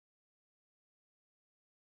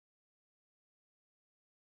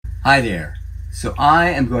Hi there. So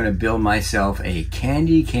I am going to build myself a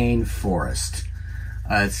Candy Cane Forrest.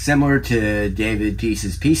 It's similar to David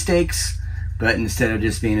Peace's pea stakes, but instead of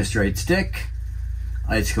just being a straight stick,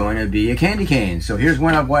 it's going to be a candy cane. So here's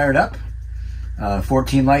one I've wired up.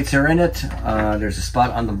 14 lights are in it. There's a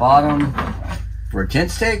spot on the bottom for a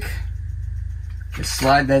tent stake. Just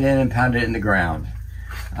slide that in and pound it in the ground.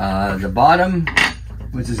 The bottom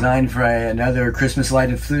was designed for another Christmas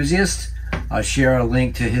light enthusiast. I'll share a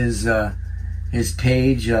link to his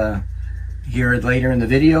page here later in the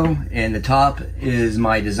video, and the top is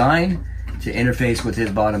my design to interface with his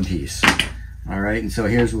bottom piece. All right, and so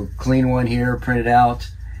here's a clean one here, printed out.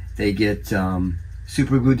 They get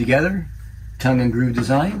super glued together, tongue and groove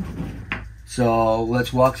design. So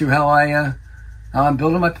let's walk through how I'm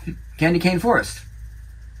building my Candy Cane Forrest.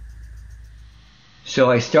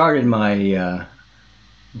 So I started my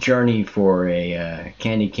journey for a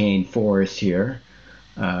Candy Cane Forrest here,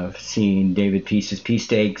 seeing David Peace's pea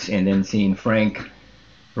stakes and then seeing Frank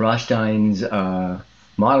Reichsein's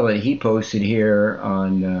model that he posted here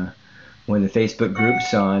on one of the Facebook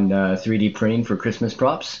groups on 3D printing for Christmas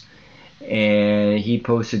props. And he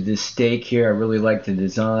posted this stake here. I really like the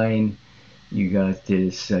design. You got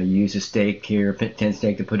this, use a stake here, tent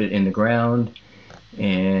stake, to put it in the ground.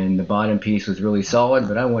 And the bottom piece was really solid,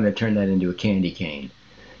 but I want to turn that into a candy cane.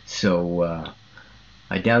 So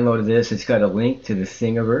I downloaded this. It's got a link to the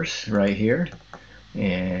Thingiverse right here,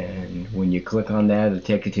 and when you click on that, it'll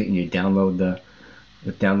take you to, and you download the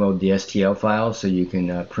STL file so you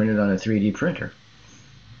can print it on a 3D printer.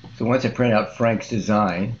 So once I print out Frank's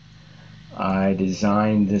design, I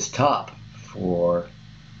designed this top for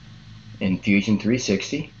Infusion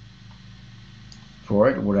 360. For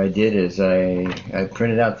it, what I did is I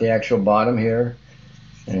printed out the actual bottom here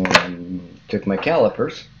and took my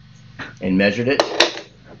calipers and measured it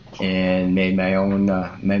and made my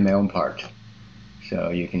own part. So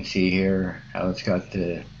you can see here how it's got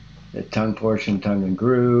the tongue portion, tongue and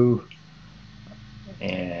groove,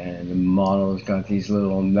 and the model's got these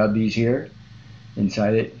little nubbies here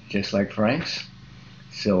inside it, just like Frank's,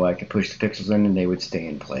 so I could push the pixels in and they would stay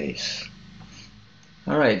in place.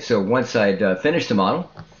 Alright, so once I'd finished the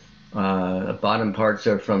model, the bottom parts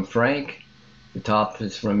are from Frank, the top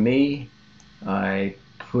is from me. I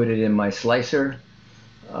put it in my slicer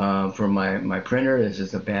for my printer. This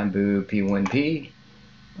is a Bambu P1P.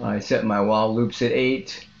 I set my wall loops at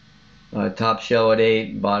 8, top shell at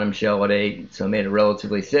 8, bottom shell at 8, so I made it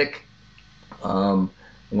relatively thick.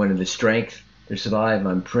 Wanted the strength to survive.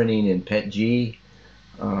 I'm printing in PETG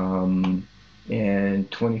and 25%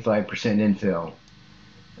 infill.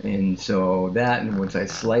 And so that, and once I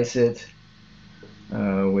slice it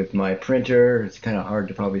with my printer, it's kind of hard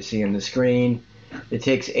to probably see on the screen. It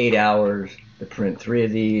takes 8 hours to print 3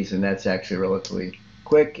 of these, and that's actually relatively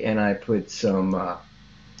quick. And I put some,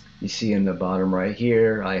 you see in the bottom right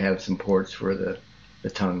here, I have some ports for the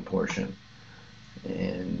tongue portion,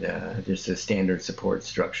 and just a standard support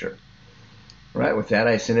structure. Right, with that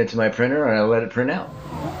I send it to my printer and I let it print out.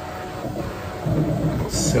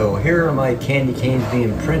 So here are my candy canes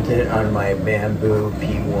being printed on my Bambu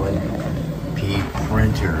P1P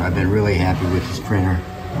printer. I've been really happy with this printer.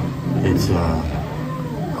 It's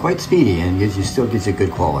quite speedy and still gives you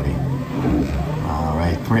good quality.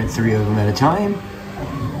 Alright, print 3 of them at a time,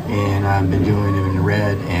 and I've been doing them in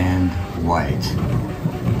red and white.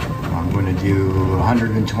 I'm going to do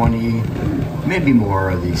 120, maybe more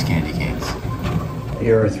of these candy canes.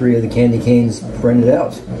 Here are 3 of the candy canes printed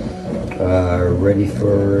out, ready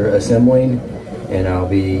for assembling, and I'll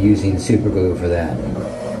be using super glue for that.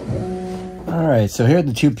 Alright, so here are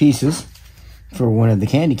the 2 pieces for one of the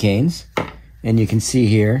candy canes, and you can see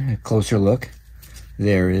here, a closer look,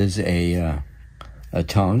 there is a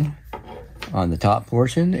tongue on the top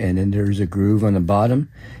portion, and then there's a groove on the bottom.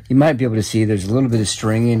 You might be able to see there's a little bit of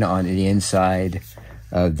stringing on the inside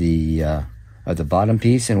of the bottom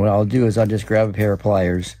piece, and what I'll do is I'll just grab a pair of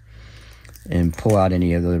pliers and pull out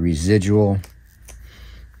any of the residual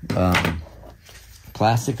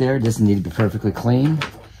plastic there. It doesn't need to be perfectly clean.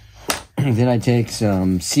 And then I take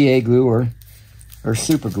some CA glue or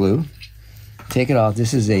super glue, take it off.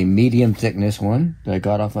 This is a medium thickness one that I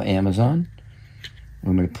got off of Amazon.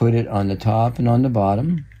 I'm going to put it on the top and on the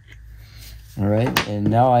bottom. All right,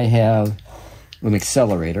 and now I have an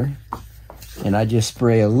accelerator, and I just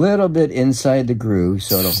spray a little bit inside the groove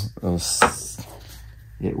so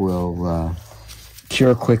it will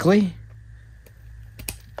cure quickly.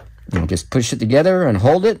 And just push it together and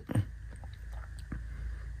hold it,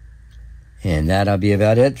 and that'll be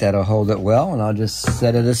about it. That'll hold it well, and I'll just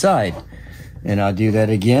set it aside. And I'll do that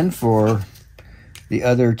again for the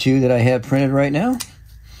other 2 that I have printed right now.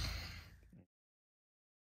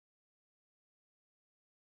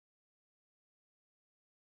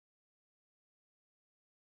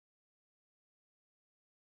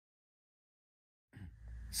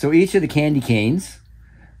 So each of the candy canes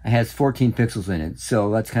has 14 pixels in it. So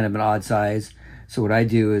that's kind of an odd size. So what I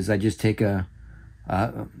do is I just take a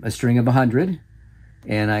string of 100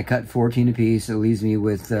 and I cut 14 apiece. It leaves me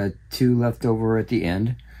with 2 left over at the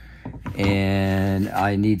end. And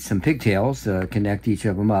I need some pigtails to connect each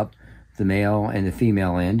of them up, the male and the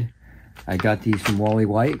female end. I got these from Wally's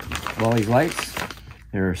Lights.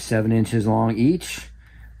 They're 7 inches long each.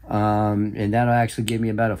 And that'll actually give me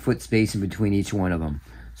about a foot space in between each one of them.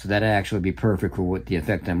 So that'll actually be perfect for what the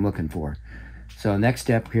effect I'm looking for. So next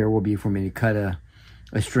step here will be for me to cut a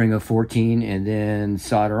string of 14 and then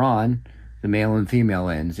solder on the male and female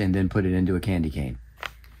ends and then put it into a candy cane.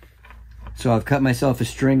 So I've cut myself a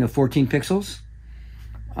string of 14 pixels.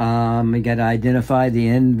 I got to identify the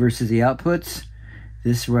in versus the outputs.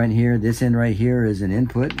 This right here, this end right here is an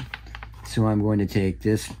input. So I'm going to take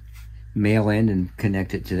this male end and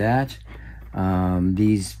connect it to that.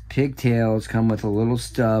 These pigtails come with a little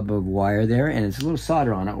stub of wire there, and it's a little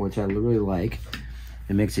solder on it, which I really like.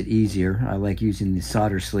 It makes it easier. I like using the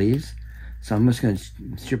solder sleeves. So I'm just going to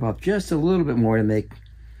strip off just a little bit more to make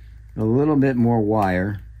a little bit more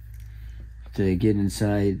wire to get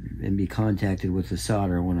inside and be contacted with the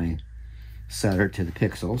solder when I solder it to the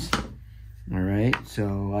pixels. All right,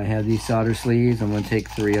 so I have these solder sleeves. I'm going to take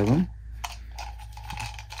 3 of them.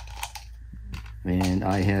 And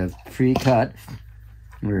I have pre-cut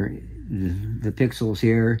where the pixels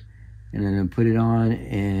here, and then I put it on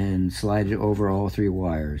and slide it over all 3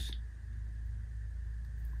 wires.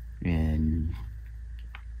 And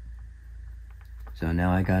so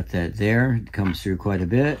now I got that there. It comes through quite a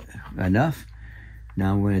bit, enough.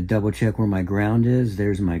 Now I'm going to double check where my ground is.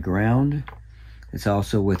 There's my ground. It's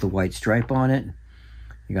also with a white stripe on it.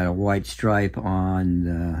 You got a white stripe on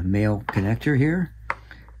the male connector here.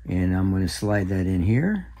 And I'm going to slide that in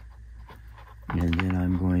here. And then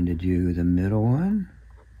I'm going to do the middle one.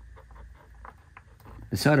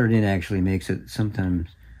 The soldered in actually makes it sometimes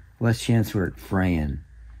less chance for it fraying.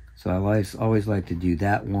 So I always like to do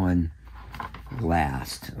that one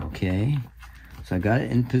last, okay? So I got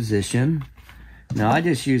it in position. Now I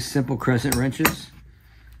just use simple crescent wrenches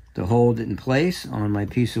to hold it in place on my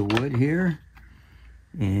piece of wood here.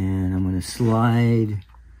 And I'm going to slide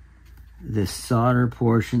the solder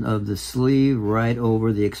portion of the sleeve right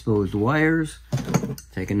over the exposed wires.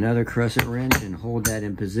 Take another crescent wrench and hold that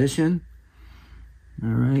in position. All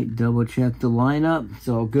right, double check the lineup. It's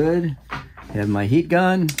all good. Have my heat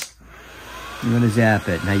gun. I'm going to zap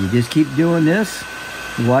it. Now you just keep doing this.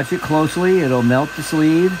 Watch it closely. It'll melt the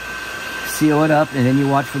sleeve, seal it up, and then you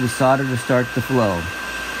watch for the solder to start to flow.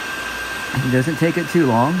 It doesn't take it too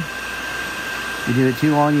long. If you do it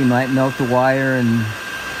too long, you might melt the wire and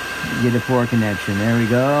get a poor connection. There we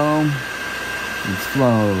go. It's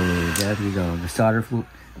flowed. There we go. The solder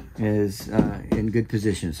is in good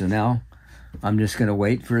position. So now I'm just going to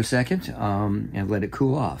wait for a second and let it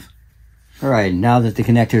cool off. All right, now that the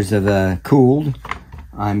connectors have cooled,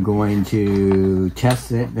 I'm going to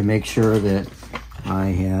test it to make sure that I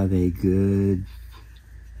have a good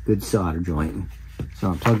solder joint. So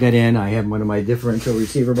I'll plug that in. I have one of my differential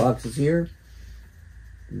receiver boxes here.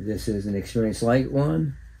 This is an Experience Light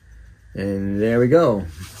one. And there we go.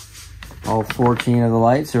 All 14 of the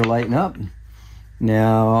lights are lighting up.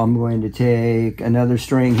 Now I'm going to take another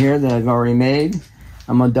string here that I've already made.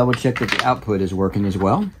 I'm going to double check that the output is working as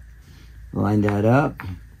well. Line that up.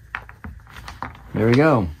 There we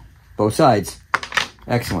go. Both sides.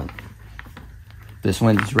 Excellent. This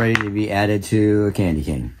one's ready to be added to a candy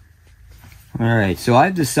cane. All right, so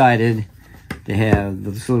I've decided to have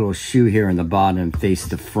this little shoe here in the bottom face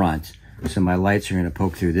the front. So my lights are going to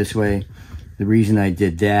poke through this way. The reason I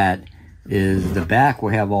did that is the back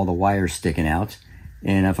will have all the wires sticking out.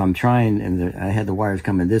 And if I'm trying, and I had the wires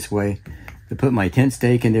coming this way, to put my tent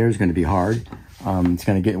stake in there is going to be hard. It's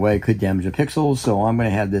going to get away, could damage the pixels, so I'm going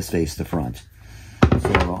to have this face the front.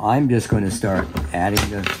 So I'm just going to start adding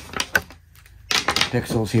the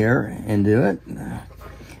pixels here into it.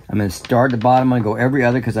 I'm going to start at the bottom and go every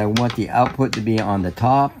other because I want the output to be on the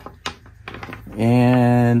top.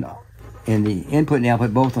 And the input and the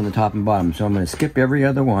output both on the top and bottom. So I'm going to skip every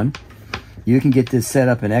other one. You can get this set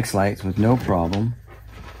up in X-Lights with no problem.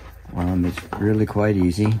 It's really quite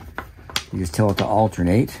easy. You just tell it to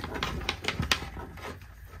alternate.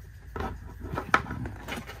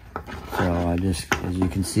 So I just, as you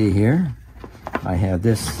can see here, I have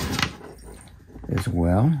this as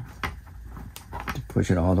well to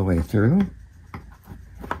push it all the way through.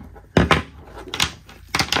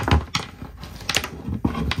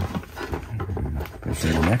 Push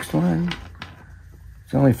in the next one.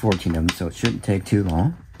 It's only 14 of them, so it shouldn't take too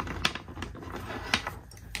long.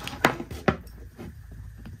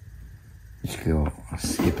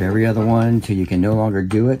 Skip every other one until you can no longer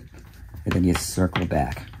do it, and then you circle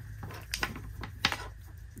back.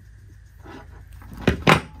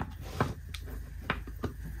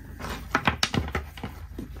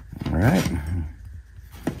 All right.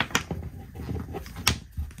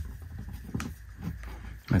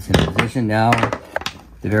 That's in position now.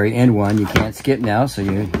 The very end one you can't skip now, so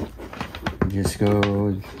you just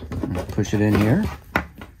go push it in here.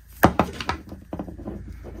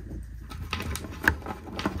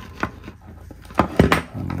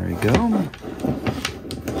 And there you go.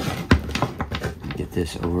 Get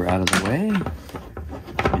this over out of the way.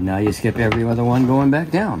 And now you skip every other one going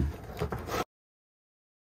back down.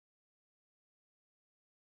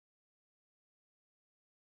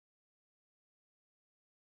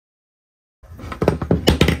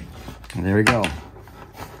 And there we go.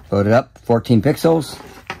 Load it up, 14 pixels,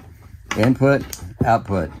 input,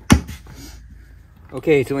 output.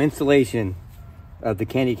 Okay, so installation of the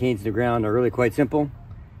candy canes to the ground are really quite simple.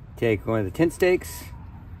 Take one of the tent stakes,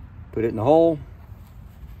 put it in the hole,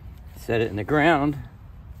 set it in the ground,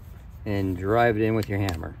 and drive it in with your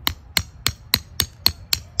hammer.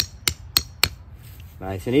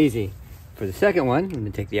 Nice and easy. For the second one, I'm going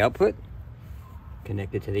to take the output,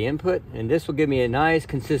 connect it to the input, and this will give me a nice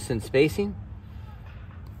consistent spacing.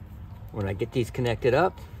 When I get these connected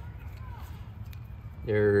up,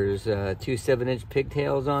 there's 2 7-inch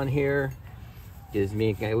pigtails on here. Gives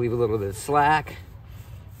me, I leave a little bit of slack.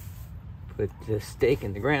 Put the stake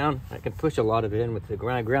in the ground. I can push a lot of it in with the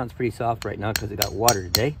ground. The ground's pretty soft right now because it got water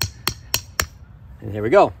today. And there we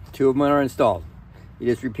go. 2 of them are installed. You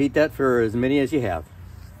just repeat that for as many as you have.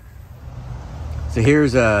 So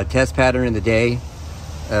here's a test pattern in the day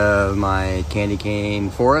of my Candy Cane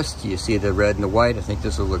Forrest. You see the red and the white. I think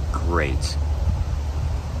this will look great.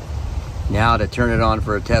 Now to turn it on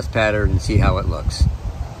for a test pattern and see how it looks.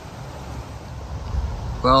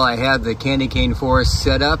 Well, I have the Candy Cane Forrest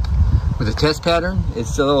set up with a test pattern.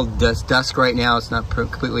 It's a little dusk right now. It's not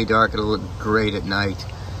completely dark. It'll look great at night.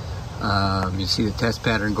 You see the test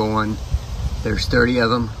pattern going. There's 30 of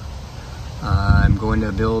them. I'm going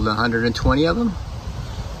to build 120 of them.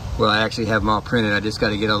 Well, I actually have them all printed. I just got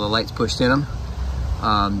to get all the lights pushed in them.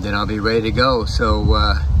 Then I'll be ready to go. So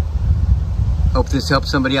hope this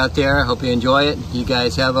helps somebody out there. Hope you enjoy it. You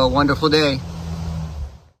guys have a wonderful day.